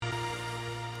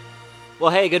Well,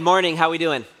 hey, good morning. How we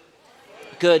doing?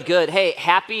 Good, good. Hey,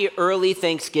 happy early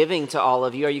Thanksgiving to all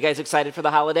of you. Are you guys excited for the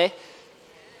holiday?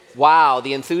 Wow,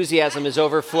 the enthusiasm is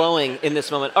overflowing in this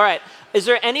moment. All right, is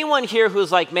there anyone here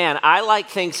who's like, man, I like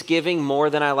Thanksgiving more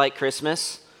than I like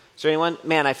Christmas? Is there anyone?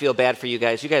 Man, I feel bad for you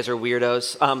guys. You guys are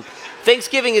weirdos.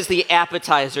 Thanksgiving is the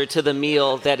appetizer to the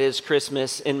meal that is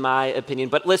Christmas, in my opinion.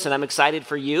 But listen, I'm excited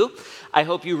for you. I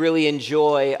hope you really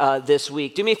enjoy this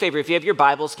week. Do me a favor. If you have your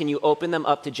Bibles, can you open them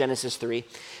up to Genesis 3?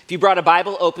 If you brought a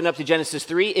Bible, open up to Genesis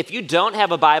 3. If you don't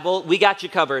have a Bible, we got you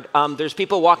covered. There's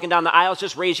people walking down the aisles.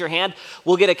 Just raise your hand.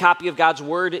 We'll get a copy of God's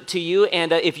Word to you.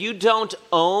 And if you don't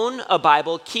own a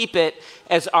Bible, keep it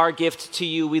as our gift to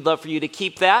you. We'd love for you to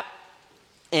keep that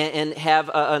and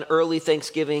have an early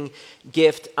Thanksgiving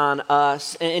gift on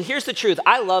us. And here's the truth.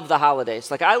 I love the holidays.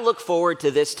 Like, I look forward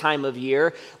to this time of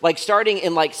year, like starting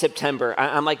in like September.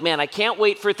 I'm like, man, I can't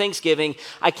wait for Thanksgiving.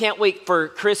 I can't wait for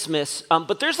Christmas.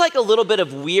 But there's like a little bit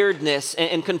of weirdness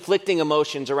and conflicting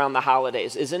emotions around the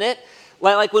holidays, isn't it?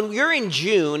 Like when you're in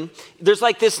June, there's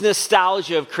like this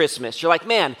nostalgia of Christmas. You're like,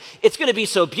 man, it's going to be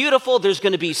so beautiful. There's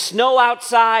going to be snow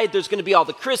outside. There's going to be all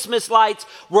the Christmas lights.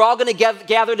 We're all going to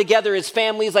gather together as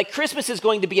families. Like, Christmas is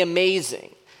going to be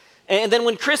amazing. And then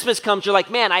when Christmas comes, you're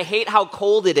like, man, I hate how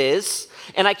cold it is.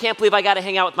 And I can't believe I got to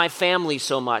hang out with my family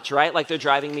so much, right? Like, they're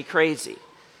driving me crazy.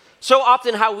 So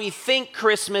often how we think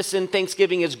Christmas and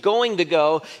Thanksgiving is going to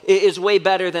go is way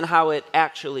better than how it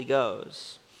actually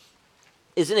goes.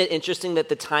 Isn't it interesting that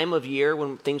the time of year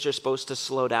when things are supposed to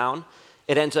slow down,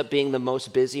 it ends up being the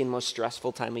most busy and most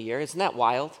stressful time of year? Isn't that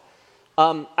wild?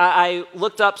 I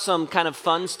looked up some kind of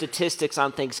fun statistics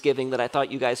on Thanksgiving that I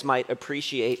thought you guys might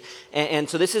appreciate. And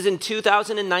so this is in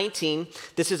 2019.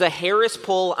 This is a Harris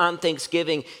poll on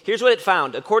Thanksgiving. Here's what it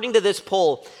found. According to this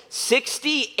poll,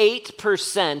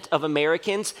 68% of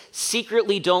Americans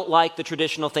secretly don't like the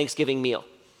traditional Thanksgiving meal,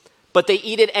 but they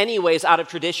eat it anyways out of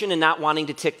tradition and not wanting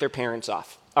to tick their parents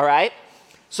off, all right?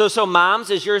 So moms,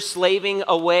 as you're slaving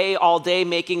away all day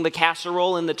making the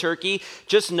casserole and the turkey,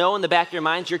 just know in the back of your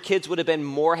minds, your kids would have been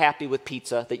more happy with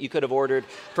pizza that you could have ordered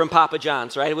from Papa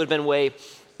John's, right? It would have been way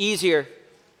easier.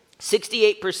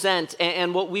 68%,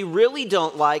 and what we really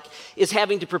don't like is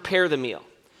having to prepare the meal.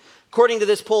 According to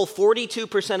this poll,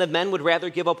 42% of men would rather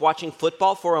give up watching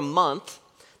football for a month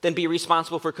than be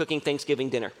responsible for cooking Thanksgiving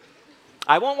dinner.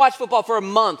 I won't watch football for a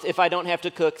month if I don't have to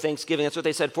cook Thanksgiving. That's what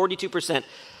they said, 42%.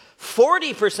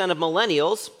 40% of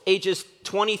millennials, ages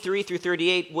 23 through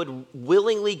 38, would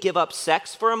willingly give up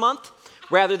sex for a month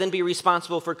rather than be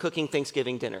responsible for cooking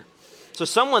Thanksgiving dinner. So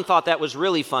someone thought that was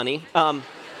really funny. And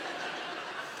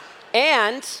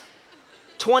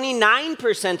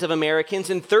 29% of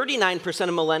Americans and 39%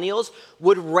 of millennials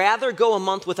would rather go a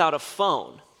month without a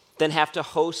phone than have to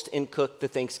host and cook the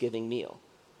Thanksgiving meal.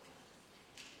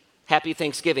 Happy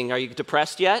Thanksgiving. Are you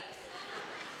depressed yet?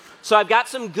 So I've got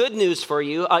some good news for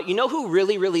you. You know who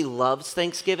really, really loves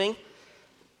Thanksgiving?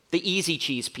 The Easy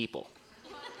Cheese people.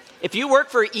 If you work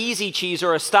for Easy Cheese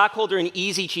or a stockholder in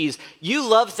Easy Cheese, you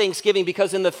love Thanksgiving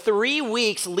because in the 3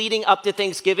 weeks leading up to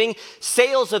Thanksgiving,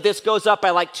 sales of this goes up by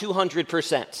like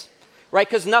 200%, right?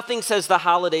 Because nothing says the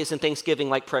holidays and Thanksgiving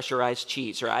like pressurized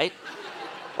cheese, right?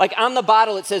 Like on the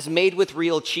bottle, it says made with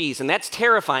real cheese. And that's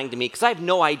terrifying to me because I have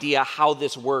no idea how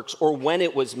this works or when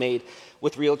it was made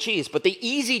with real cheese. But the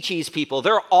Easy Cheese people,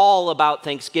 they're all about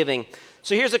Thanksgiving.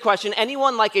 So here's a question.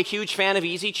 Anyone like a huge fan of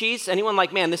Easy Cheese? Anyone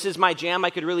like, man, this is my jam. I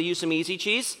could really use some Easy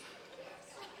Cheese?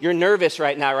 You're nervous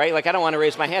right now, right? Like, I don't want to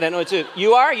raise my hand. I know it's you.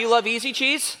 You are? You love Easy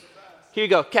Cheese? Here you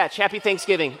go. Catch. Happy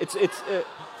Thanksgiving.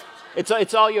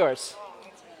 It's all yours.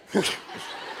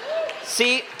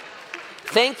 See?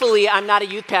 Thankfully, I'm not a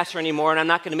youth pastor anymore, and I'm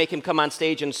not going to make him come on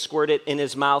stage and squirt it in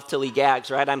his mouth till he gags,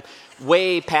 right? I'm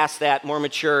way past that, more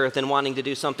mature than wanting to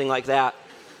do something like that.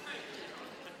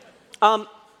 The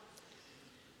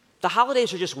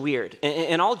holidays are just weird.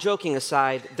 And all joking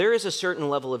aside, there is a certain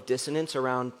level of dissonance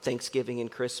around Thanksgiving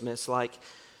and Christmas. Like,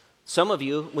 some of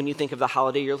you, when you think of the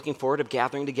holiday, you're looking forward to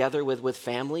gathering together with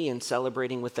family and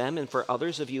celebrating with them. And for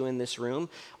others of you in this room,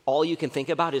 all you can think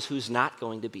about is who's not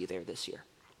going to be there this year.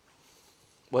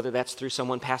 Whether that's through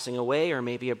someone passing away or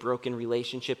maybe a broken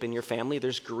relationship in your family,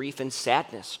 there's grief and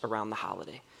sadness around the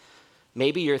holiday.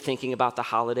 Maybe you're thinking about the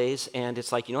holidays and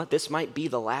it's like, you know what, this might be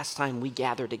the last time we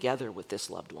gather together with this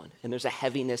loved one. And there's a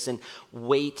heaviness and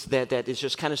weight that is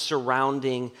just kind of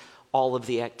surrounding all of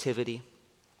the activity.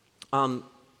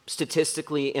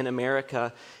 Statistically in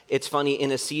America, it's funny, in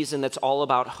a season that's all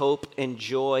about hope and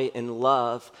joy and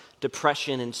love,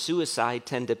 depression and suicide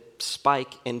tend to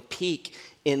spike and peak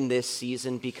in this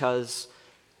season because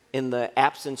in the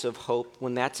absence of hope,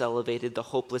 when that's elevated, the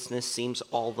hopelessness seems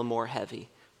all the more heavy,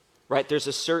 right? There's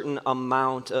a certain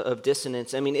amount of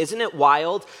dissonance. I mean, isn't it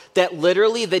wild that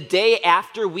literally the day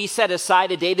after we set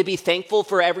aside a day to be thankful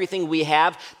for everything we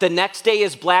have, the next day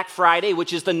is Black Friday,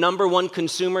 which is the #1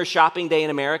 consumer shopping day in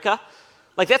America?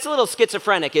 Like, that's a little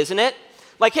schizophrenic, isn't it?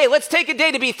 Like, hey, let's take a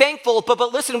day to be thankful, but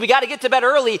listen, we got to get to bed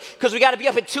early because we got to be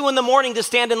up at 2 a.m. to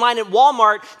stand in line at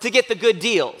Walmart to get the good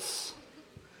deals.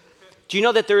 Do you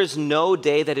know that there is no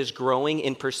day that is growing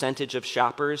in percentage of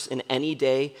shoppers in any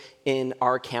day in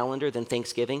our calendar than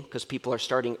Thanksgiving, because people are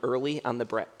starting early on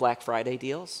the Black Friday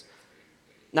deals?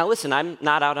 Now listen, I'm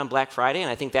not out on Black Friday, and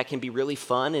I think that can be really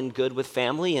fun and good with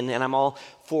family, and I'm all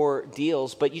for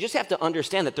deals, but you just have to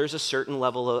understand that there's a certain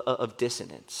level of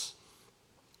dissonance.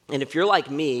 And if you're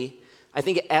like me, I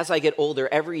think as I get older,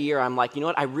 every year I'm like, you know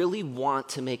what, I really want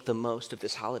to make the most of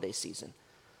this holiday season.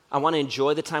 I want to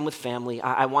enjoy the time with family.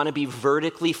 I want to be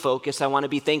vertically focused. I want to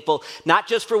be thankful, not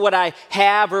just for what I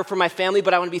have or for my family,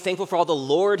 but I want to be thankful for all the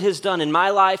Lord has done in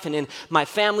my life and in my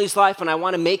family's life, and I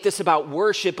want to make this about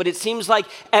worship. But it seems like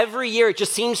every year it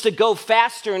just seems to go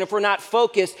faster, and if we're not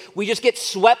focused, we just get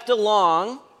swept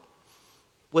along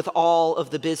with all of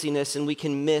the busyness, and we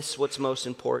can miss what's most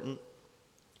important.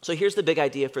 So here's the big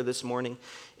idea for this morning.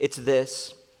 It's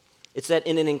this. It's that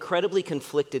in an incredibly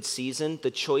conflicted season,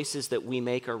 the choices that we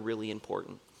make are really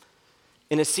important.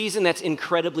 In a season that's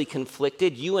incredibly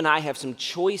conflicted, you and I have some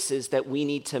choices that we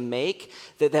need to make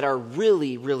that are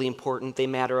really, really important. They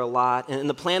matter a lot. And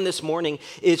the plan this morning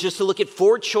is just to look at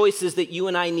 4 choices that you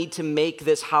and I need to make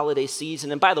this holiday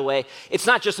season. And by the way, it's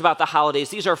not just about the holidays.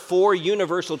 These are 4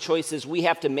 universal choices we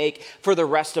have to make for the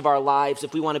rest of our lives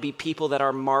if we want to be people that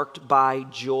are marked by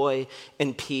joy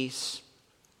and peace.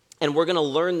 And we're going to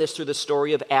learn this through the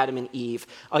story of Adam and Eve,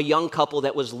 a young couple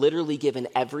that was literally given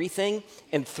everything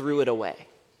and threw it away.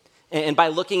 And by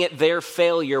looking at their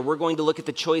failure, we're going to look at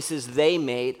the choices they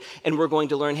made, and we're going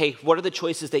to learn, hey, what are the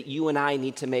choices that you and I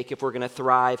need to make if we're going to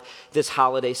thrive this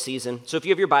holiday season? So if you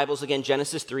have your Bibles, again,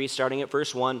 Genesis 3, starting at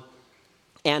verse 1.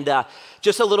 And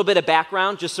just a little bit of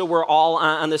background, just so we're all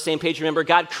on the same page. Remember,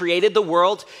 God created the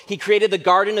world. He created the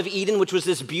Garden of Eden, which was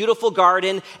this beautiful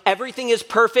garden. Everything is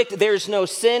perfect. There's no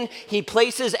sin. He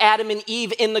places Adam and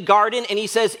Eve in the garden, and he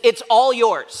says, it's all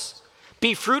yours.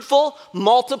 Be fruitful,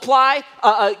 multiply.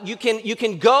 You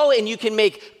can go and you can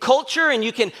make culture, and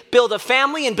you can build a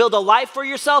family and build a life for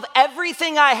yourself.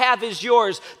 Everything I have is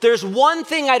yours. There's one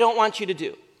thing I don't want you to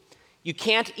do. You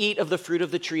can't eat of the fruit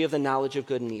of the tree of the knowledge of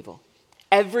good and evil.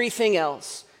 Everything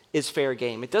else is fair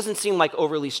game. It doesn't seem like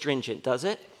overly stringent, does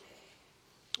it?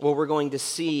 Well, we're going to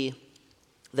see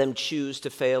them choose to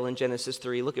fail in Genesis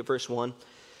 3. Look at verse 1. It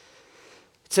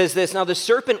says this, now the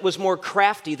serpent was more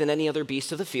crafty than any other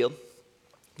beast of the field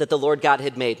that the Lord God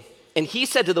had made. And he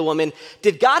said to the woman,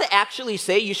 did God actually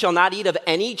say you shall not eat of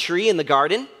any tree in the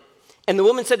garden? And the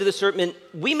woman said to the serpent,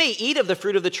 we may eat of the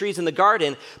fruit of the trees in the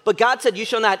garden, but God said, you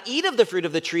shall not eat of the fruit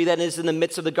of the tree that is in the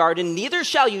midst of the garden, neither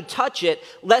shall you touch it,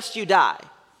 lest you die.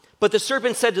 But the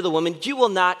serpent said to the woman, you will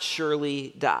not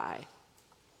surely die.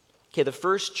 Okay, the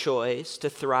first choice to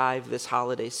thrive this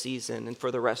holiday season and for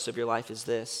the rest of your life is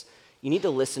this. You need to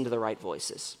listen to the right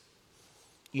voices.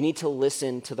 You need to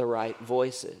listen to the right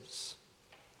voices.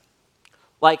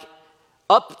 Like,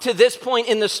 up to this point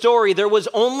in the story, there was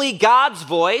only God's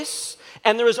voice,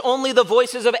 and there was only the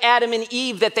voices of Adam and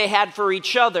Eve that they had for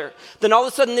each other. Then all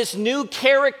of a sudden, this new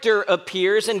character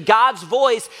appears, and God's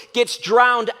voice gets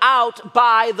drowned out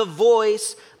by the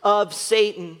voice of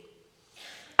Satan.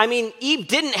 I mean, Eve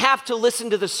didn't have to listen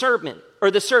to the serpent.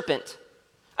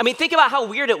 I mean, think about how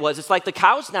weird it was. It's like the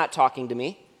cow's not talking to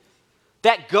me.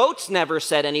 That goat's never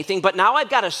said anything, but now I've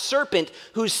got a serpent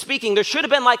who's speaking. There should have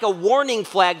been like a warning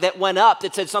flag that went up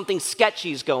that said something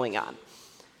sketchy is going on.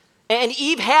 And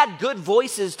Eve had good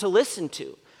voices to listen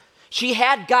to. She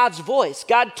had God's voice.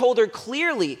 God told her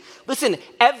clearly, listen,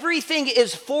 everything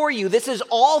is for you. This is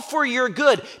all for your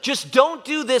good. Just don't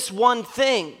do this one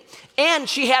thing. And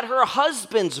she had her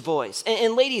husband's voice.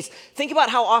 And ladies, think about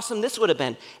how awesome this would have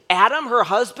been. Adam, her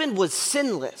husband, was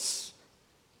sinless.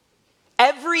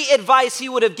 Every advice he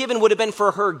would have given would have been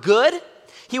for her good.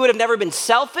 He would have never been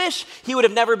selfish. He would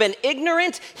have never been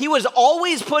ignorant. He was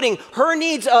always putting her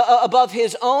needs above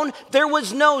his own. There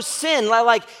was no sin.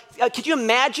 Could you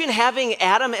imagine having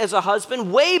Adam as a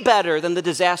husband? Way better than the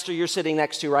disaster you're sitting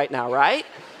next to right now, right?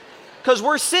 Because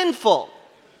we're sinful.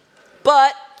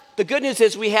 But the good news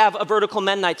is we have a vertical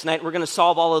men night tonight. We're going to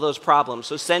solve all of those problems.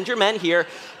 So send your men here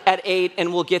at 8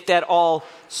 and we'll get that all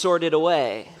sorted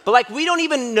away. But we don't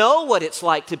even know what it's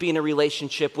like to be in a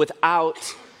relationship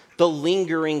without the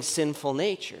lingering sinful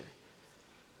nature.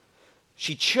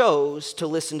 She chose to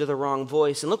listen to the wrong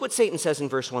voice. And look what Satan says in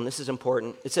verse 1. This is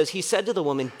important. It says, he said to the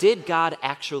woman, did God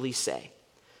actually say,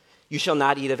 you shall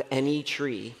not eat of any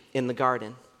tree in the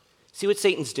garden? See what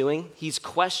Satan's doing? He's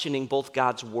questioning both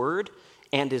God's word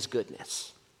and his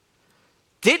goodness.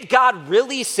 Did God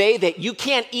really say that you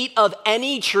can't eat of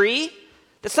any tree?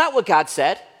 That's not what God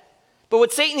said. But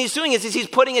what Satan is doing is he's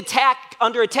putting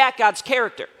under attack God's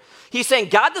character. He's saying,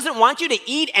 God doesn't want you to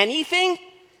eat anything?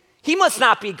 He must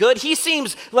not be good. He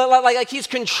seems like he's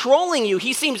controlling you.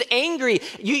 He seems angry.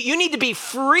 You need to be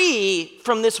free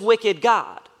from this wicked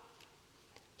God.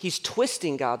 He's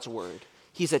twisting God's word.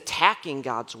 He's attacking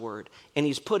God's word. And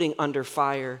he's putting under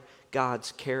fire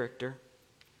God's character.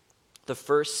 The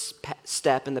first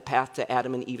step in the path to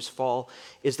Adam and Eve's fall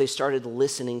is they started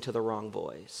listening to the wrong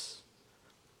voice.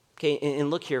 Okay,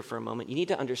 and look here for a moment. You need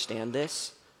to understand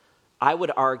this. I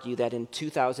would argue that in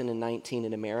 2019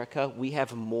 in America, we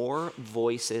have more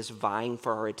voices vying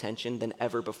for our attention than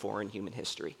ever before in human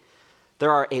history.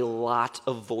 There are a lot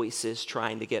of voices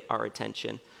trying to get our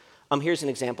attention. Here's an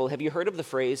example. Have you heard of the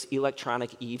phrase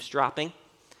electronic eavesdropping?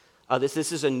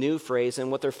 This is a new phrase, and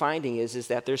what they're finding is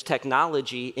that there's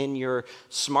technology in your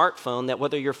smartphone that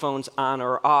whether your phone's on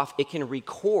or off, it can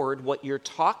record what you're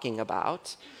talking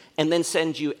about and then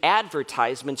send you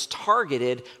advertisements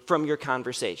targeted from your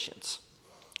conversations.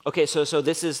 Okay, so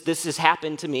this has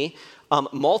happened to me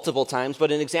multiple times,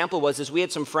 but an example was we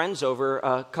had some friends over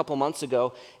a couple months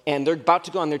ago, and they're about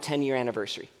to go on their 10-year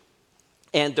anniversary.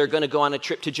 And they're going to go on a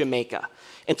trip to Jamaica.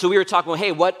 And so we were talking, well,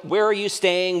 hey, where are you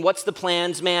staying? What's the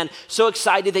plans, man? So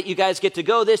excited that you guys get to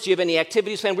go this. Do you have any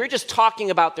activities planned? We were just talking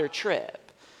about their trip.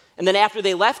 And then after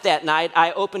they left that night,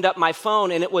 I opened up my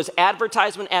phone, and it was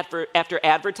advertisement after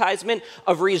advertisement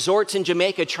of resorts in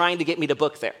Jamaica trying to get me to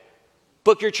book there.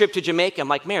 Book your trip to Jamaica. I'm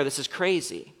like, Mayor, this is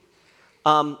crazy.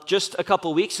 Just a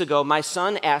couple weeks ago, my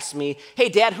son asked me, hey,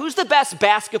 Dad, who's the best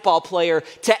basketball player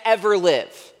to ever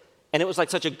live? And it was like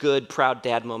such a good, proud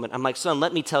dad moment. I'm like, son,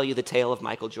 let me tell you the tale of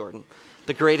Michael Jordan,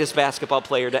 the greatest basketball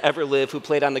player to ever live, who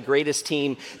played on the greatest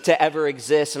team to ever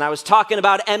exist. And I was talking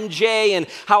about MJ and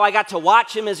how I got to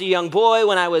watch him as a young boy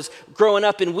when I was growing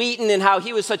up in Wheaton and how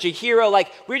he was such a hero. Like,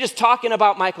 we were just talking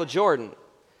about Michael Jordan.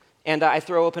 And I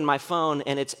throw open my phone,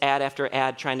 and it's ad after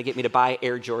ad trying to get me to buy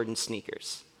Air Jordan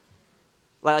sneakers.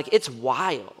 Like, it's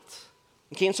wild.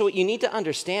 Okay, and so what you need to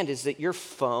understand is that your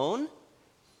phone,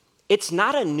 it's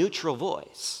not a neutral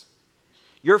voice.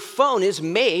 Your phone is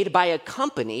made by a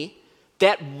company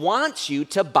that wants you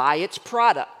to buy its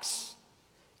products.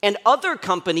 And other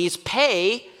companies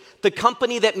pay the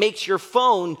company that makes your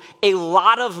phone a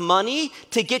lot of money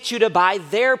to get you to buy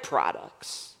their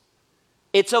products.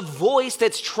 It's a voice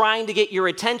that's trying to get your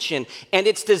attention, and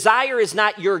its desire is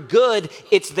not your good,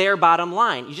 it's their bottom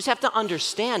line. You just have to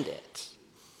understand it.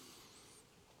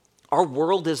 Our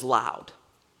world is loud.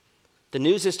 The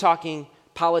news is talking,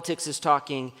 politics is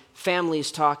talking,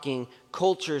 families talking,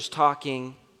 culture's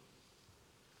talking.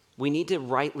 We need to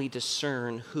rightly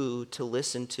discern who to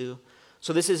listen to.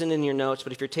 So this isn't in your notes,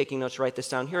 but if you're taking notes, write this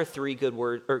down. Here are three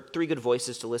good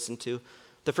voices to listen to.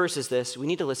 The first is this: we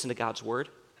need to listen to God's word.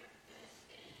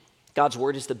 God's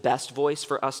word is the best voice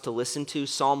for us to listen to.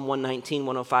 Psalm 119,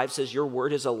 105 says, your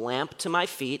word is a lamp to my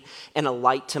feet and a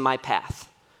light to my path.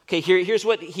 Okay, here's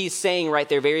what he's saying right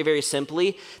there, very, very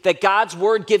simply, that God's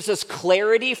word gives us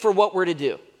clarity for what we're to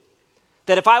do.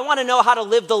 That if I want to know how to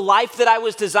live the life that I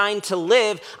was designed to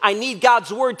live, I need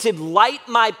God's word to light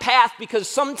my path, because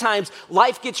sometimes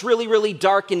life gets really, really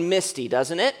dark and misty,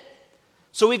 doesn't it?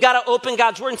 So we've got to open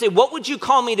God's word and say, what would you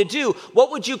call me to do?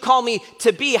 What would you call me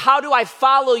to be? How do I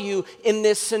follow you in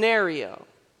this scenario?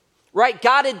 Right?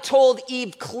 God had told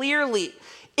Eve clearly,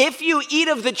 if you eat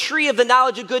of the tree of the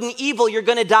knowledge of good and evil, you're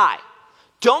going to die.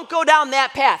 Don't go down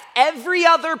that path. Every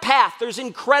other path, there's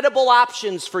incredible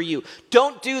options for you.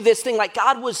 Don't do this thing. Like,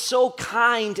 God was so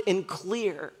kind and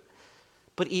clear,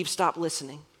 but Eve stopped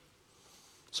listening.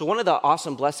 So one of the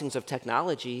awesome blessings of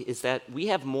technology is that we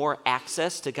have more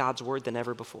access to God's word than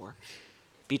ever before.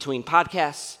 Between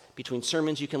podcasts, between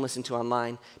sermons you can listen to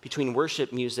online, between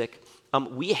worship music,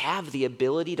 we have the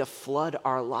ability to flood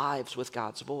our lives with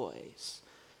God's voice.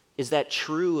 Is that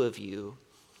true of you?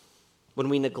 When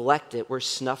we neglect it, we're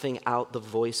snuffing out the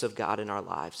voice of God in our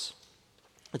lives.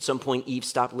 At some point, Eve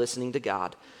stopped listening to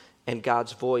God, and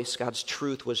God's voice, God's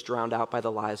truth, was drowned out by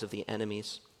the lies of the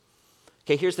enemies.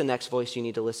 Okay, here's the next voice you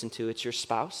need to listen to. It's your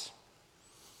spouse.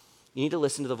 You need to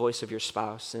listen to the voice of your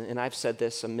spouse. And I've said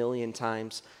this a million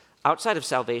times. Outside of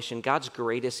salvation, God's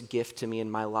greatest gift to me in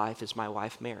my life is my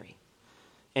wife, Mary.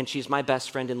 And she's my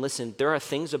best friend. And listen, there are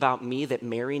things about me that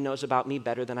Mary knows about me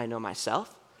better than I know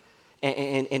myself.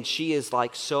 And she is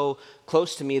like so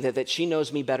close to me that she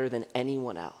knows me better than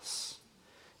anyone else.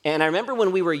 And I remember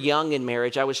when we were young in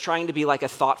marriage, I was trying to be like a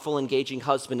thoughtful, engaging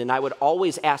husband, and I would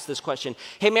always ask this question,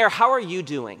 hey, Mare, how are you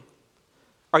doing?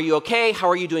 Are you okay? How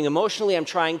are you doing emotionally? I'm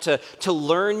trying to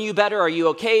learn you better. Are you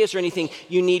okay? Is there anything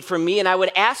you need from me? And I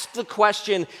would ask the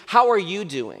question, how are you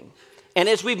doing? And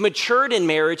as we've matured in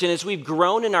marriage and as we've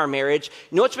grown in our marriage,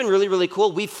 you know what's been really, really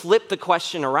cool? We flipped the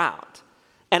question around.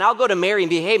 And I'll go to Mary and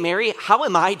be, hey, Mary, how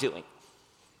am I doing?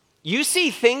 You see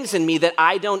things in me that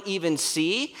I don't even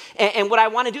see. And what I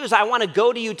want to do is I want to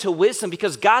go to you to wisdom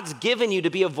because God's given you to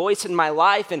be a voice in my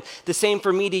life and the same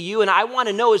for me to you. And I want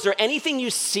to know, is there anything you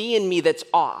see in me that's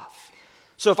off?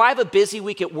 So if I have a busy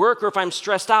week at work or if I'm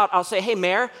stressed out, I'll say, hey,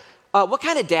 Mare, what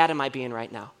kind of dad am I being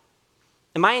right now?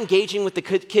 Am I engaging with the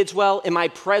kids well? Am I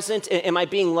present? Am I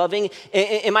being loving?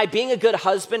 Am I being a good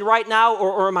husband right now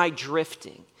or am I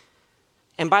drifting?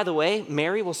 And by the way,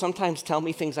 Mary will sometimes tell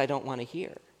me things I don't want to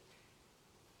hear.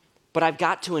 But I've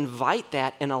got to invite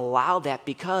that and allow that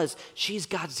because she's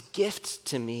God's gift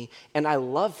to me and I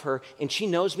love her and she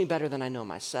knows me better than I know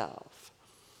myself.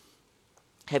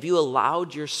 Have you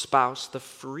allowed your spouse the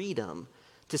freedom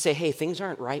to say, hey, things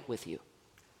aren't right with you.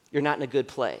 You're not in a good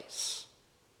place.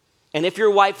 And if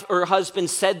your wife or husband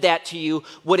said that to you,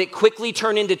 would it quickly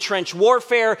turn into trench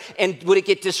warfare and would it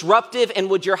get disruptive and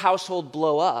would your household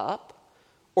blow up?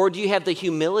 Or do you have the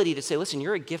humility to say, listen,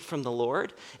 you're a gift from the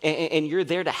Lord, and you're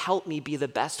there to help me be the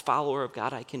best follower of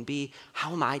God I can be.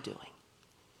 How am I doing?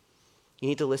 You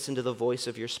need to listen to the voice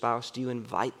of your spouse. Do you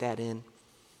invite that in?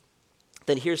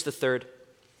 Then here's the third.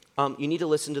 You need to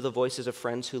listen to the voices of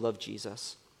friends who love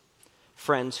Jesus.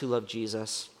 Friends who love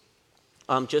Jesus.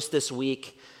 Just this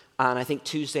week, on I think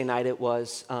Tuesday night it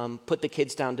was, put the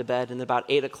kids down to bed, and about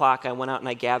 8 o'clock I went out and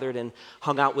I gathered and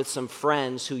hung out with some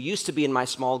friends who used to be in my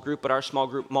small group, but our small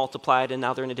group multiplied and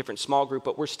now they're in a different small group,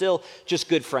 but we're still just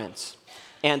good friends.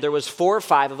 And there was 4 or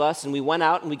 5 of us, and we went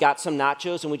out and we got some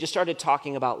nachos and we just started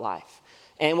talking about life.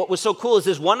 And what was so cool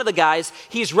is one of the guys,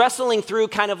 he's wrestling through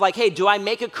kind of like, hey, do I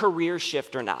make a career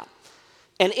shift or not?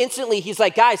 And instantly he's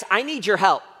like, guys, I need your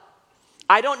help.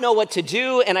 I don't know what to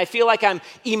do, and I feel like I'm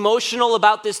emotional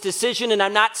about this decision, and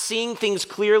I'm not seeing things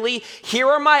clearly. Here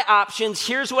are my options.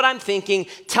 Here's what I'm thinking.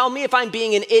 Tell me if I'm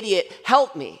being an idiot.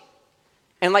 Help me.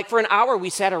 And like for an hour, we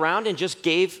sat around and just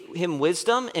gave him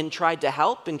wisdom and tried to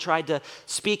help and tried to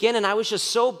speak in, and I was just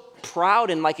so proud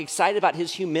and like excited about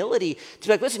his humility to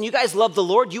be like, listen, you guys love the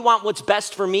Lord. You want what's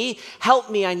best for me. Help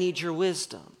me. I need your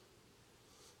wisdom.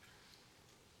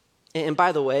 And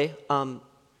by the way,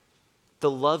 the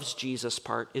loves Jesus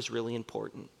part is really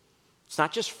important. It's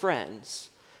not just friends,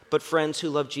 but friends who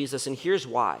love Jesus. And here's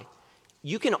why.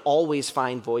 You can always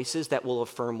find voices that will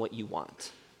affirm what you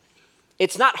want.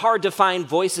 It's not hard to find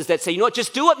voices that say, you know what,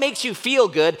 just do what makes you feel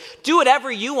good. Do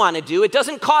whatever you want to do. It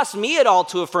doesn't cost me at all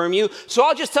to affirm you, so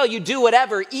I'll just tell you do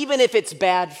whatever, even if it's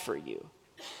bad for you.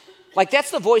 Like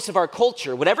that's the voice of our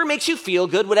culture. Whatever makes you feel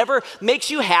good, whatever makes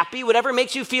you happy, whatever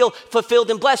makes you feel fulfilled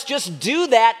and blessed, just do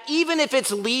that even if it's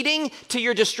leading to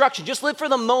your destruction. Just live for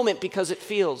the moment because it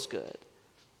feels good.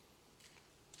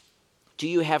 Do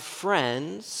you have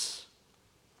friends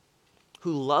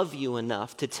who love you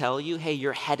enough to tell you, hey,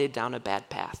 you're headed down a bad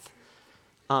path?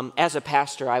 As a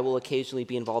pastor, I will occasionally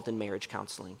be involved in marriage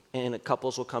counseling, and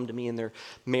couples will come to me and their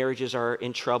marriages are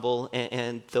in trouble,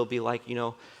 and they'll be like, you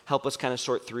know, help us kind of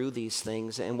sort through these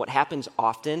things. And what happens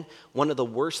often, one of the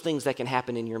worst things that can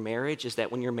happen in your marriage is that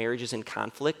when your marriage is in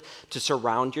conflict, to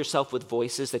surround yourself with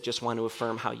voices that just want to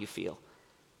affirm how you feel.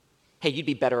 Hey, you'd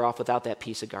be better off without that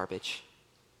piece of garbage.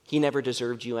 He never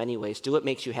deserved you anyways. Do what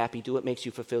makes you happy. Do what makes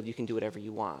you fulfilled. You can do whatever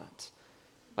you want.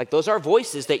 Like those are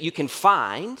voices that you can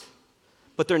find,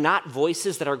 but they're not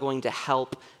voices that are going to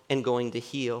help and going to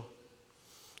heal.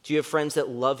 Do you have friends that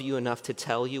love you enough to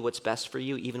tell you what's best for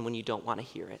you even when you don't want to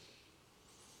hear it?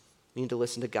 We need to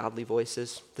listen to godly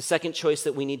voices. The second choice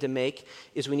that we need to make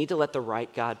is we need to let the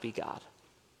right God be God.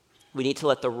 We need to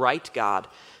let the right God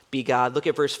be God. Look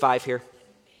at verse 5 here.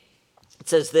 It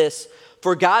says this,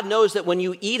 for God knows that when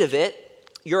you eat of it,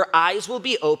 your eyes will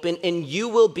be open and you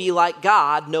will be like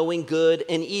God, knowing good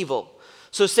and evil.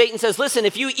 So Satan says, listen,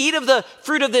 if you eat of the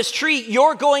fruit of this tree,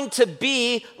 you're going to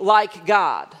be like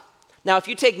God. Now, if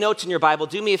you take notes in your Bible,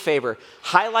 do me a favor.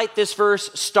 Highlight this verse,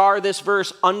 star this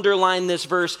verse, underline this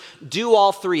verse, do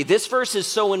all three. This verse is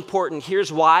so important.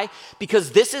 Here's why.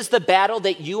 Because this is the battle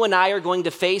that you and I are going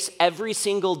to face every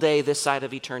single day this side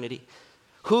of eternity.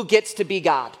 Who gets to be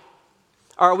God?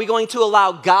 Are we going to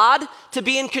allow God to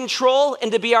be in control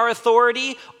and to be our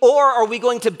authority? Or are we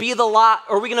going to be the lie?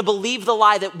 Or are we going to believe the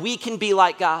lie that we can be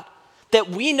like God? that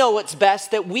we know what's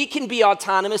best, that we can be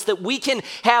autonomous, that we can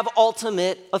have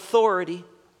ultimate authority.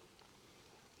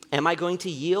 Am I going to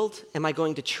yield? Am I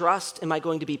going to trust? Am I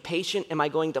going to be patient? Am I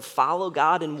going to follow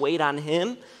God and wait on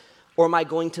him? Or am I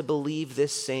going to believe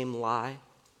this same lie?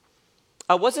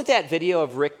 Wasn't that video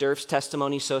of Rick Durf's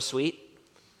testimony so sweet?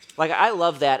 Like, I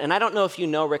love that. And I don't know if you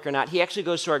know Rick or not. He actually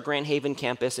goes to our Grand Haven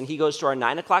campus, and he goes to our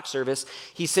 9 o'clock service.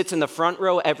 He sits in the front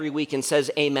row every week and says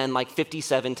amen like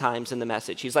 57 times in the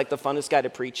message. He's like the funnest guy to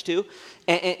preach to.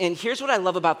 And here's what I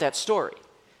love about that story.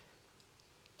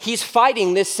 He's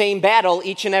fighting this same battle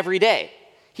each and every day.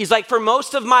 He's like, for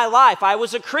most of my life, I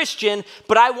was a Christian,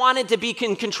 but I wanted to be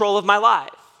in control of my life.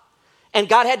 And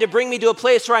God had to bring me to a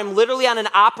place where I'm literally on an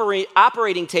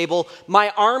operating table,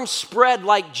 my arms spread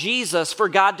like Jesus for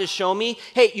God to show me,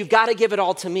 hey, you've got to give it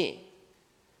all to me.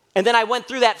 And then I went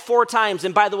through that 4 times.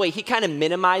 And by the way, he kind of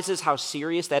minimizes how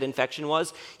serious that infection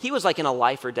was. He was like in a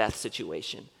life or death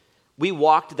situation. We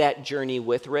walked that journey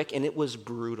with Rick, and it was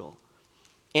brutal.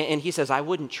 And he says, I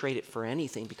wouldn't trade it for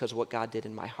anything because of what God did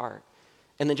in my heart.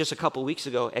 And then just a couple weeks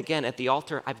ago, again, at the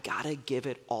altar, I've got to give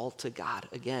it all to God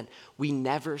again. We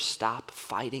never stop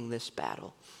fighting this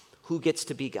battle. Who gets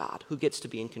to be God? Who gets to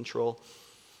be in control?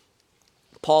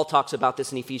 Paul talks about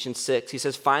this in Ephesians 6. He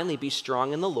says, finally, be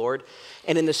strong in the Lord,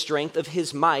 and in the strength of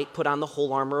his might, put on the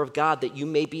whole armor of God, that you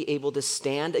may be able to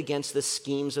stand against the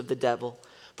schemes of the devil.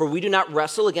 For we do not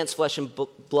wrestle against flesh and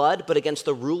blood, but against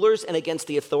the rulers and against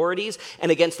the authorities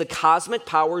and against the cosmic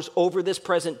powers over this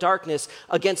present darkness,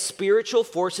 against spiritual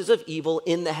forces of evil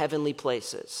in the heavenly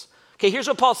places. Okay, here's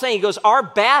what Paul's saying. He goes, our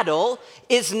battle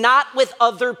is not with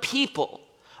other people.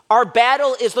 Our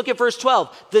battle is, look at verse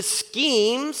 12, verse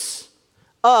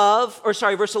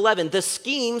 11, the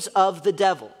schemes of the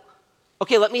devil.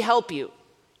 Okay, let me help you.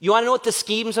 You want to know what the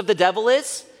schemes of the devil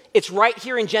is? It's right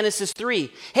here in Genesis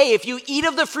 3. Hey, if you eat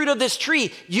of the fruit of this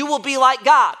tree, you will be like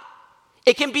God.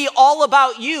 It can be all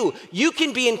about you. You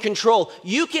can be in control.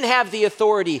 You can have the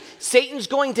authority. Satan's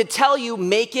going to tell you,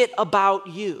 make it about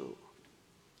you.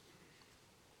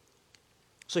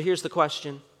 So here's the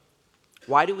question.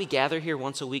 Why do we gather here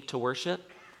once a week to worship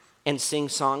and sing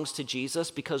songs to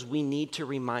Jesus? Because we need to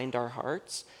remind our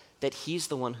hearts that he's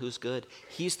the one who's good,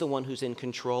 he's the one who's in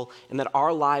control, and that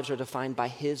our lives are defined by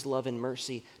his love and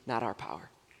mercy, not our power.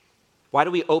 Why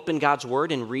do we open God's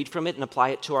word and read from it and apply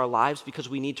it to our lives? Because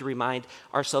we need to remind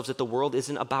ourselves that the world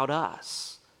isn't about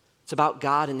us. It's about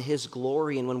God and his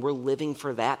glory, and when we're living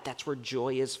for that, that's where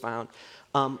joy is found.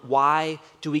 Why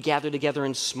do we gather together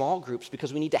in small groups?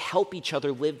 Because we need to help each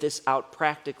other live this out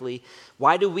practically.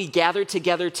 Why do we gather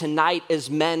together tonight as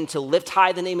men to lift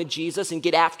high the name of Jesus and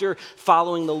get after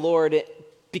following the Lord?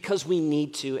 Because we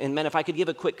need to. And men, if I could give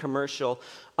a quick commercial.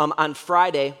 On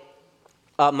Friday,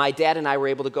 my dad and I were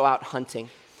able to go out hunting.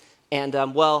 And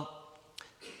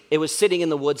it was sitting in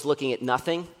the woods looking at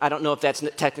nothing. I don't know if that's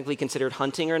technically considered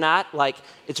hunting or not. Like,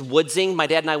 it's woodsing. My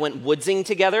dad and I went woodsing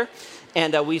together,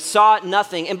 and we saw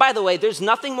nothing. And by the way, there's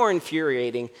nothing more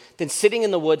infuriating than sitting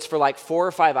in the woods for like 4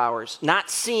 or 5 hours, not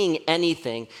seeing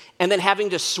anything, and then having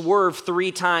to swerve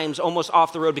 3 times almost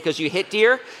off the road because you hit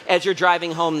deer as you're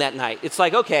driving home that night. It's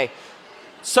like, okay,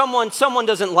 someone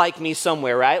doesn't like me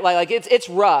somewhere, right? Like it's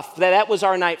rough. That was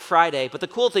our night Friday. But the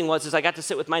cool thing was I got to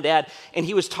sit with my dad, and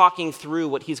he was talking through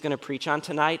what he's going to preach on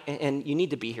tonight, and you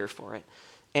need to be here for it.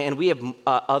 And we have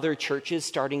other churches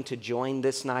starting to join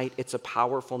this night. It's a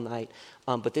powerful night,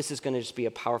 but this is going to just be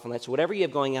a powerful night. So whatever you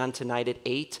have going on tonight at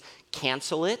 8,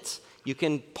 cancel it. You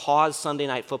can pause Sunday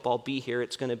Night Football, be here.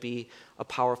 It's going to be a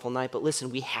powerful night. But listen,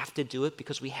 we have to do it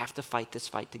because we have to fight this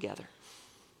fight together.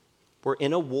 We're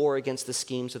in a war against the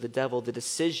schemes of the devil. The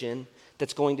decision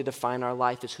that's going to define our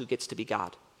life is who gets to be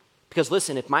God. Because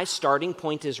listen, if my starting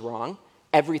point is wrong,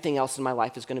 everything else in my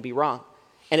life is going to be wrong.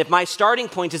 And if my starting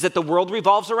point is that the world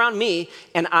revolves around me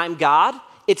and I'm God,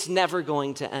 it's never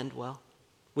going to end well.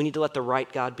 We need to let the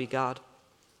right God be God.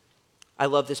 I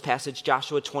love this passage,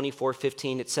 Joshua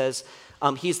 24:15. It says,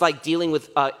 he's like dealing with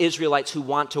Israelites who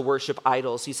want to worship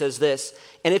idols. He says this,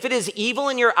 and if it is evil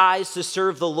in your eyes to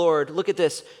serve the Lord, look at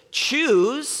this,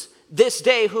 choose this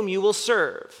day whom you will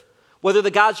serve, whether the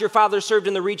gods your fathers served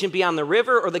in the region beyond the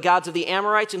river or the gods of the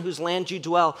Amorites in whose land you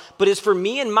dwell. But as for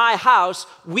me and my house,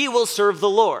 we will serve the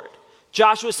Lord.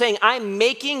 Joshua is saying, I'm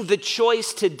making the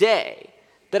choice today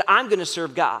that I'm going to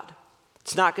serve God.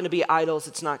 It's not going to be idols.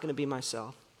 It's not going to be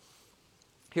myself.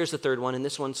 Here's the third one, and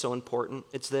this one's so important.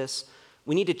 It's this.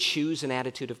 We need to choose an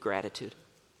attitude of gratitude.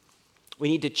 We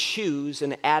need to choose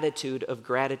an attitude of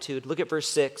gratitude. Look at verse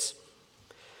 6.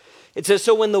 It says,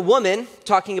 so when the woman,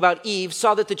 talking about Eve,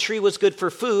 saw that the tree was good for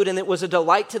food and it was a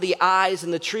delight to the eyes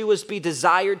and the tree was to be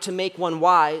desired to make one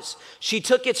wise, she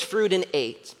took its fruit and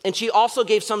ate. And she also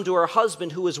gave some to her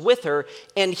husband who was with her,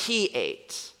 and he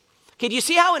ate. Okay, do you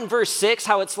see how in verse 6,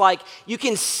 how it's like you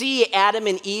can see Adam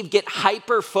and Eve get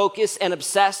hyper-focused and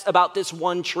obsessed about this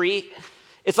one tree?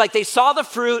 It's like they saw the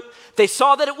fruit, they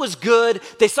saw that it was good,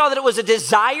 they saw that it was a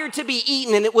desire to be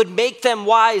eaten and it would make them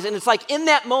wise. And it's like in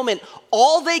that moment,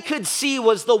 all they could see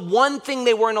was the one thing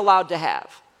they weren't allowed to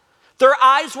have. Their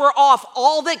eyes were off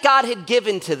all that God had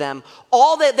given to them,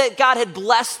 all that God had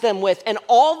blessed them with, and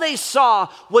all they saw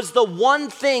was the one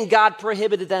thing God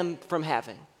prohibited them from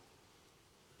having.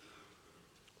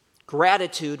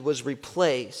 Gratitude was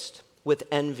replaced with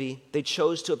envy. They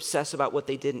chose to obsess about what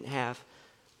they didn't have.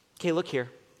 Okay, look here.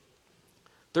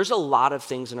 There's a lot of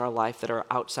things in our life that are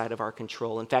outside of our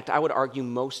control. In fact, I would argue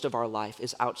most of our life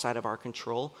is outside of our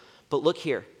control. But look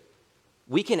here.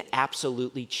 We can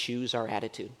absolutely choose our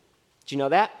attitude. Do you know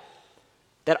that?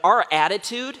 That our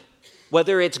attitude,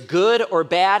 whether it's good or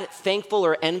bad, thankful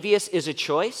or envious, is a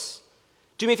choice.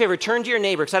 Do me a favor, turn to your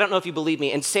neighbor, because I don't know if you believe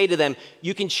me, and say to them,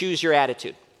 you can choose your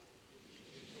attitude.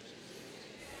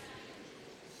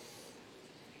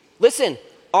 Listen,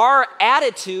 our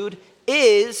attitude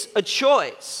is a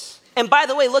choice. And by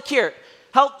the way, look here.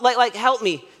 Help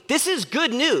me. This is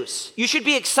good news. You should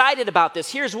be excited about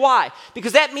this. Here's why.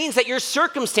 Because that means that your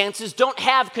circumstances don't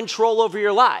have control over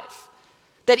your life.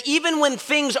 That even when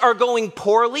things are going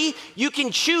poorly, you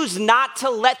can choose not to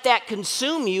let that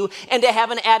consume you and to have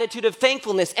an attitude of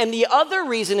thankfulness. And the other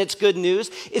reason it's good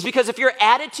news is because if your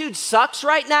attitude sucks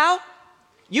right now,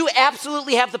 you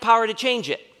absolutely have the power to change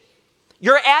it.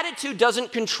 Your attitude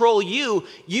doesn't control you.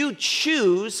 You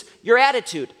choose your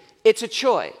attitude. It's a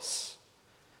choice.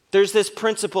 There's this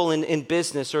principle in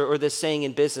business or this saying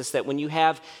in business that when you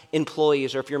have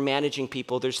employees or if you're managing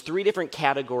people, there's 3 different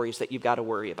categories that you've got to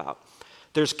worry about.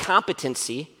 There's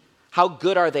competency. How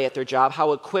good are they at their job?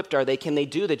 How equipped are they? Can they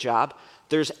do the job?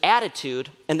 There's attitude.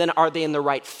 And then are they in the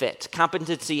right fit?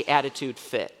 Competency, attitude,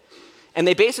 fit. And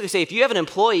they basically say if you have an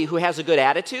employee who has a good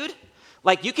attitude,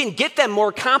 like you can get them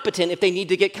more competent if they need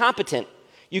to get competent.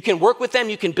 You can work with them,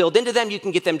 you can build into them, you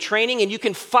can get them training, and you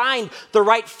can find the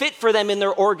right fit for them in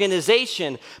their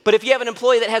organization. But if you have an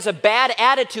employee that has a bad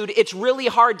attitude, it's really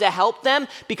hard to help them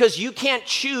because you can't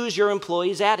choose your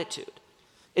employee's attitude.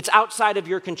 It's outside of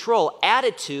your control.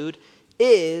 Attitude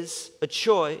is a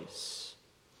choice.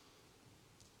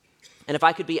 And if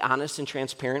I could be honest and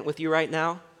transparent with you right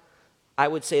now, I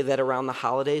would say that around the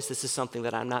holidays, this is something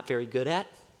that I'm not very good at.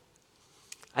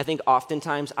 I think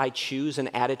oftentimes I choose an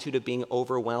attitude of being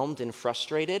overwhelmed and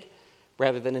frustrated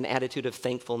rather than an attitude of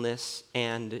thankfulness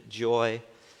and joy.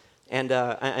 And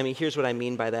I mean, here's what I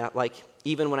mean by that. Like,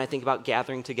 even when I think about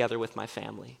gathering together with my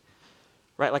family,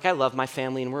 right? Like, I love my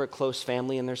family and we're a close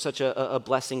family and they're such a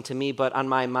blessing to me. But on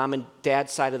my mom and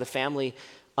dad's side of the family,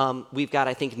 we've got,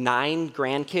 I think, 9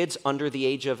 grandkids under the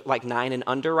age of like 9 and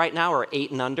under right now, or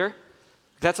 8 and under.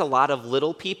 That's a lot of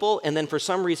little people. And then for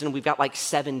some reason, we've got like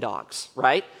 7 dogs,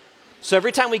 right? So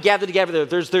every time we gather together,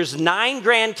 there's 9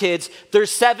 grandkids,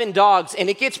 there's 7 dogs, and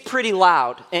it gets pretty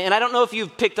loud. And I don't know if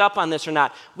you've picked up on this or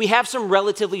not. We have some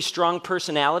relatively strong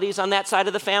personalities on that side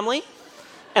of the family.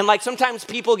 And like sometimes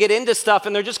people get into stuff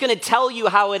and they're just going to tell you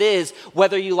how it is,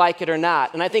 whether you like it or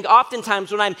not. And I think oftentimes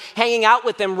when I'm hanging out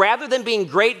with them, rather than being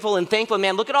grateful and thankful,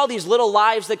 man, look at all these little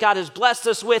lives that God has blessed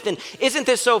us with. And isn't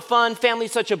this so fun?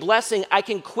 Family's such a blessing. I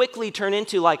can quickly turn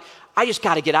into like, I just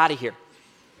got to get out of here.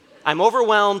 I'm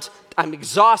overwhelmed. I'm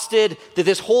exhausted. That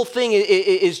this whole thing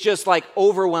is just like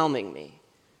overwhelming me.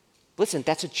 Listen,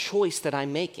 that's a choice that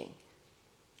I'm making.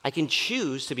 I can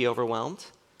choose to be overwhelmed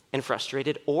and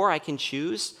frustrated, or I can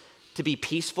choose to be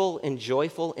peaceful and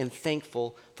joyful and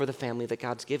thankful for the family that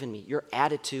God's given me. Your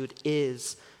attitude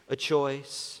is a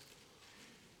choice.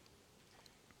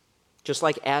 Just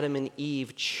like Adam and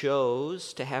Eve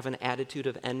chose to have an attitude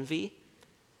of envy,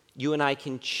 you and I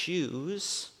can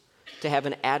choose to have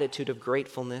an attitude of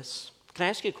gratefulness. Can I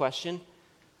ask you a question?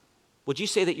 Would you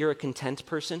say that you're a content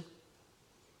person?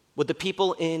 Would the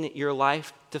people in your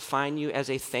life define you as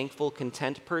a thankful,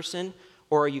 content person?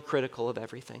 Or are you critical of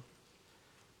everything?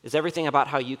 Is everything about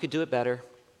how you could do it better,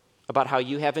 about how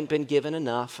you haven't been given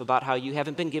enough, about how you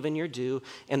haven't been given your due,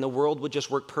 and the world would just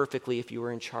work perfectly if you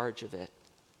were in charge of it?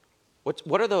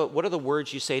 What are the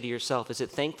words you say to yourself? Is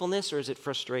it thankfulness or is it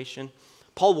frustration?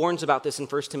 Paul warns about this in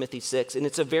 1 Timothy 6, and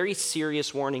it's a very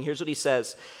serious warning. Here's what he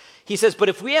says. He says, "But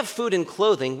if we have food and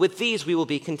clothing, with these we will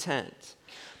be content.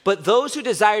 But those who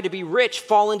desire to be rich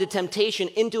fall into temptation,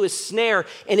 into a snare,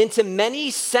 and into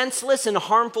many senseless and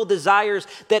harmful desires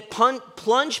that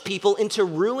plunge people into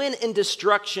ruin and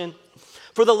destruction.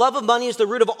 For the love of money is the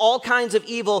root of all kinds of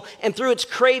evil, and through its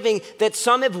craving that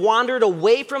some have wandered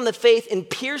away from the faith and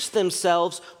pierced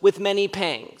themselves with many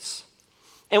pangs.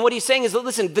 And what he's saying is,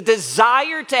 listen, the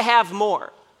desire to have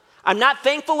more. I'm not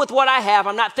thankful with what I have.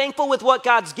 I'm not thankful with what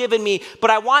God's given me,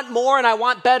 but I want more and I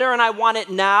want better and I want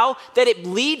it now, that it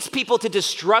leads people to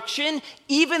destruction,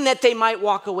 even that they might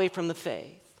walk away from the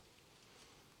faith.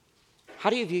 How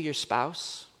do you view your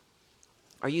spouse?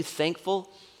 Are you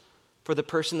thankful for the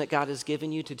person that God has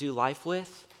given you to do life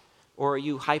with? Or are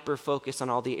you hyper-focused on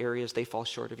all the areas they fall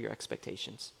short of your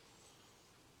expectations?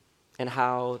 And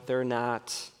how they're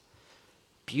not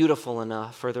beautiful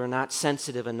enough, or they're not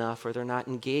sensitive enough, or they're not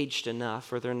engaged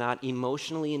enough, or they're not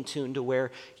emotionally in tune to where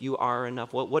you are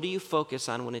enough. What do you focus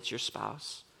on when it's your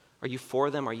spouse? Are you for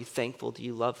them? Are you thankful? Do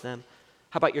you love them?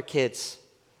 How about your kids?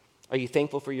 Are you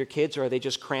thankful for your kids, or are they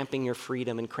just cramping your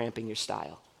freedom and cramping your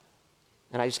style?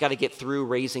 And I just got to get through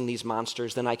raising these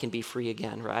monsters, then I can be free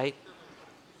again, right?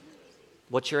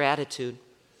 What's your attitude?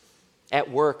 At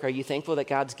work, are you thankful that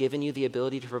God's given you the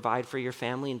ability to provide for your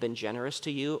family and been generous to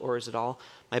you? Or is it all,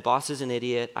 my boss is an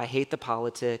idiot, I hate the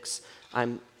politics,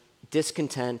 I'm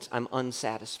discontent, I'm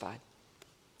unsatisfied?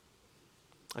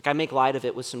 Like, I make light of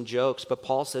it with some jokes, but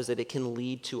Paul says that it can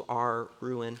lead to our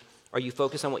ruin. Are you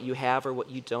focused on what you have or what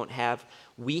you don't have?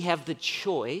 We have the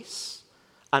choice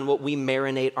on what we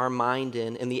marinate our mind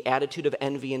in, and the attitude of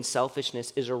envy and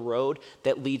selfishness is a road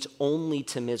that leads only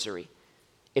to misery.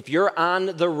 If you're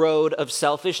on the road of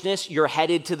selfishness, you're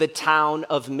headed to the town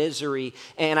of misery.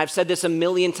 And I've said this a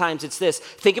million times, it's this.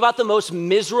 Think about the most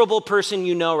miserable person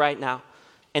you know right now.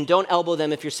 And don't elbow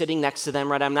them if you're sitting next to them,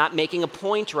 right? I'm not making a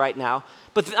point right now.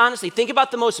 But honestly, think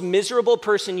about the most miserable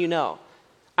person you know.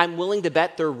 I'm willing to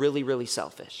bet they're really, really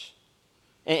selfish.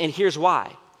 And here's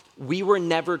why. We were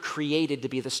never created to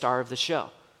be the star of the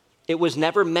show. It was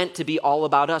never meant to be all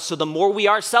about us. So the more we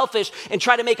are selfish and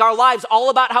try to make our lives all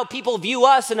about how people view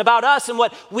us and about us and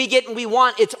what we get and we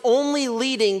want, it's only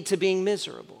leading to being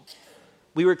miserable.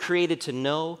 We were created to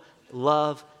know,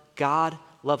 love God,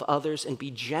 love others, and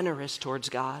be generous towards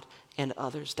God and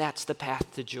others. That's the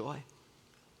path to joy.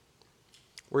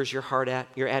 Where's your heart at?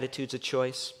 Your attitude's a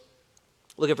choice.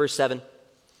 Look at verse 7.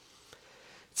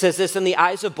 It says this, and the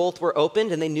eyes of both were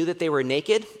opened, and they knew that they were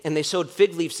naked, and they sewed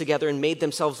fig leaves together and made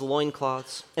themselves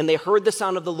loincloths. And they heard the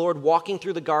sound of the Lord walking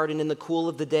through the garden in the cool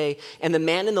of the day, and the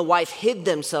man and the wife hid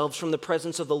themselves from the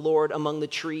presence of the Lord among the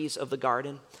trees of the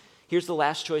garden. Here's the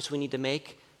last choice we need to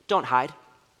make. Don't hide.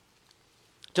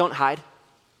 Don't hide.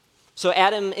 So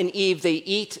Adam and Eve, they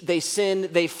eat, they sin,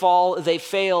 they fall, they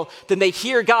fail. Then they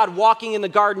hear God walking in the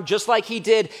garden just like he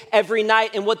did every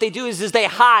night, and what they do is they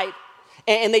hide.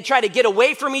 And they try to get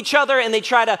away from each other, and they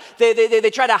try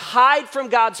to hide from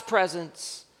God's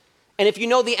presence. And if you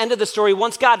know the end of the story,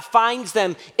 once God finds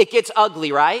them, it gets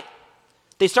ugly, right?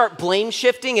 They start blame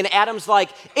shifting, and Adam's like,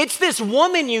 it's this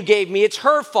woman you gave me, it's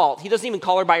her fault. He doesn't even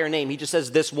call her by her name, he just says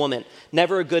this woman.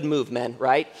 Never a good move, men,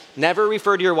 right? Never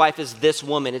refer to your wife as this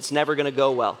woman, it's never gonna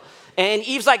go well. And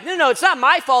Eve's like, no, it's not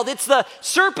my fault, it's the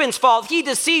serpent's fault. He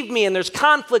deceived me, and there's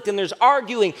conflict, and there's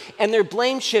arguing, and they're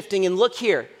blame shifting, and look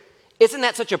here. Isn't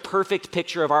that such a perfect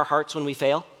picture of our hearts when we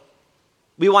fail?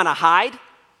 We want to hide,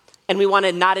 and we want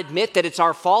to not admit that it's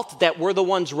our fault, that we're the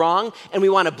ones wrong, and we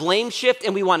want to blame shift,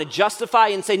 and we want to justify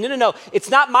and say, no, it's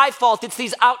not my fault, it's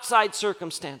these outside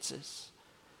circumstances.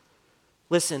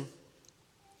 Listen,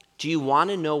 do you want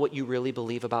to know what you really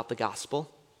believe about the gospel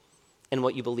and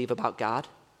what you believe about God?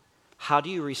 How do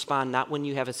you respond, not when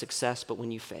you have a success, but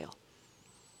when you fail?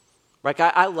 Like,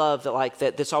 I love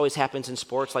that this always happens in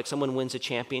sports, like someone wins a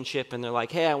championship and they're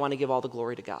like, hey, I want to give all the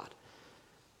glory to God.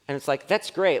 And it's like, that's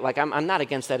great. Like, I'm not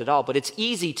against that at all, but it's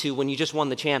easy to when you just won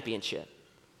the championship.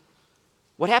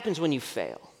 What happens when you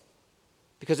fail?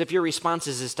 Because if your response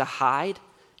is to hide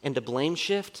and to blame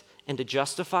shift and to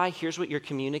justify, here's what you're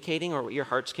communicating or what your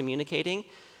heart's communicating,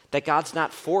 that God's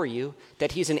not for you,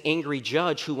 that he's an angry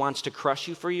judge who wants to crush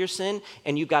you for your sin,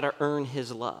 and you've got to earn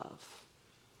his love.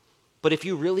 But if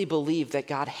you really believe that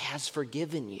God has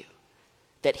forgiven you,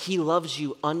 that he loves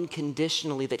you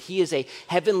unconditionally, that he is a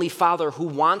heavenly father who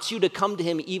wants you to come to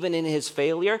him even in his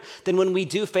failure, then when we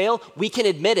do fail, we can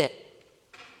admit it.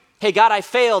 Hey, God, I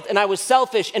failed and I was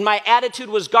selfish and my attitude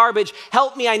was garbage.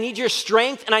 Help me. I need your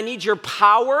strength and I need your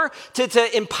power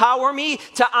to empower me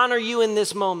to honor you in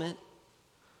this moment.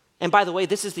 And by the way,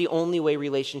 this is the only way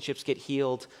relationships get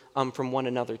healed from one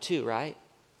another too, right?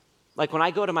 Like when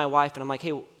I go to my wife and I'm like,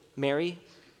 hey, Mary,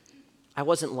 I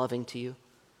wasn't loving to you.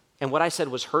 and what I said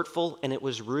was hurtful, and it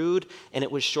was rude, and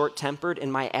it was short-tempered,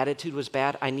 and my attitude was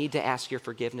bad, I need to ask your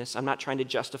forgiveness. I'm not trying to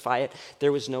justify it.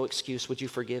 There was no excuse. Would you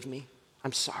forgive me?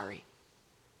 I'm sorry.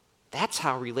 That's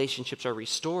how relationships are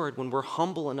restored, when we're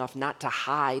humble enough not to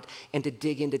hide and to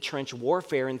dig into trench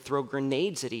warfare and throw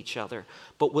grenades at each other,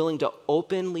 but willing to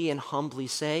openly and humbly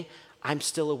say, I'm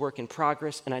still a work in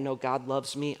progress, and I know God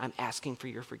loves me. I'm asking for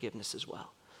your forgiveness as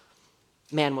well.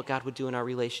 Man, what God would do in our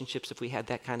relationships if we had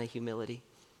that kind of humility.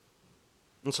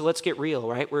 And so let's get real,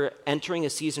 right? We're entering a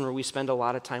season where we spend a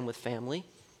lot of time with family.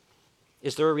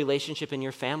 Is there a relationship in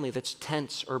your family that's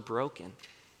tense or broken?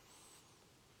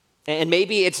 And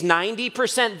maybe it's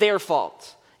 90% their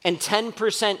fault and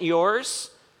 10%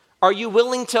 yours. Are you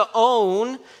willing to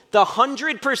own the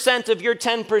 100% of your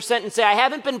 10% and say, I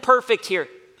haven't been perfect here,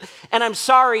 and I'm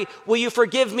sorry, will you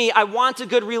forgive me? I want a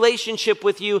good relationship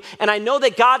with you, and I know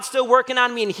that God's still working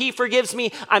on me and he forgives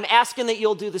me. I'm asking that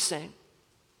you'll do the same.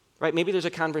 Right? Maybe there's a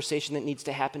conversation that needs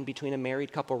to happen between a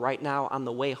married couple right now on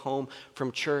the way home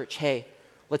from church. Hey,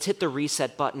 let's hit the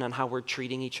reset button on how we're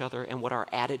treating each other and what our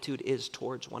attitude is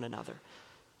towards one another.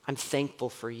 I'm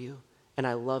thankful for you, and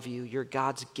I love you. You're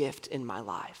God's gift in my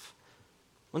life.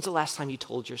 When's the last time you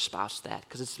told your spouse that?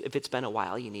 Because if it's been a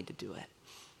while, you need to do it.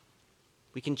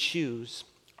 We can choose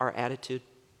our attitude.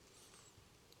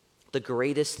 The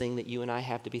greatest thing that you and I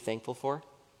have to be thankful for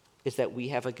is that we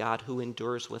have a God who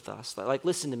endures with us. Like,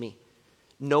 listen to me.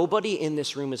 Nobody in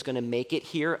this room is going to make it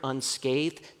here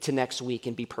unscathed to next week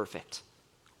and be perfect.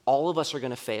 All of us are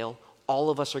going to fail. All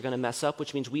of us are going to mess up,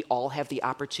 which means we all have the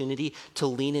opportunity to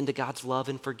lean into God's love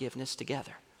and forgiveness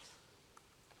together.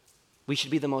 We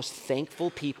should be the most thankful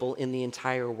people in the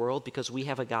entire world because we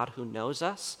have a God who knows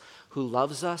us, who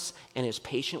loves us, and is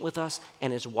patient with us,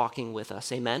 and is walking with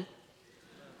us. Amen?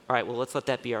 All right, well, let's let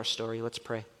that be our story. Let's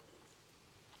pray.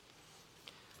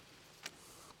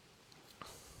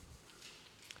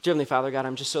 Dear Heavenly Father, God,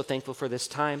 I'm just so thankful for this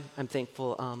time. I'm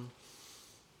thankful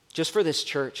just for this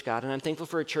church, God, and I'm thankful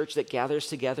for a church that gathers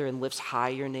together and lifts high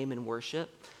your name in worship.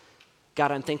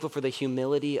 God, I'm thankful for the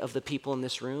humility of the people in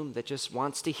this room that just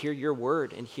wants to hear your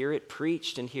word and hear it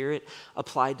preached and hear it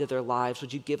applied to their lives.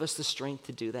 Would you give us the strength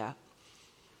to do that?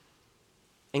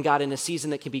 And God, in a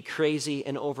season that can be crazy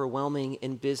and overwhelming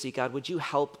and busy, God, would you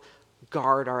help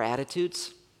guard our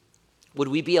attitudes? Would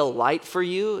we be a light for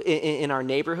you in our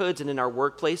neighborhoods and in our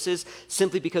workplaces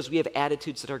simply because we have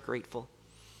attitudes that are grateful?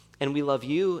 And we love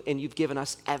you, and you've given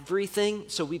us everything,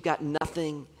 so we've got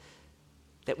nothing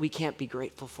that we can't be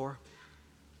grateful for.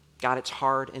 God, it's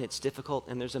hard and it's difficult,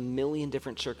 and there's a million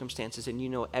different circumstances, and you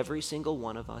know every single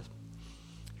one of us.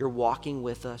 You're walking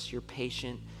with us. You're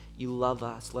patient. You love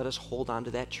us. Let us hold on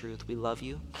to that truth. We love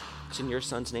you. It's in your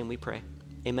Son's name we pray.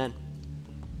 Amen.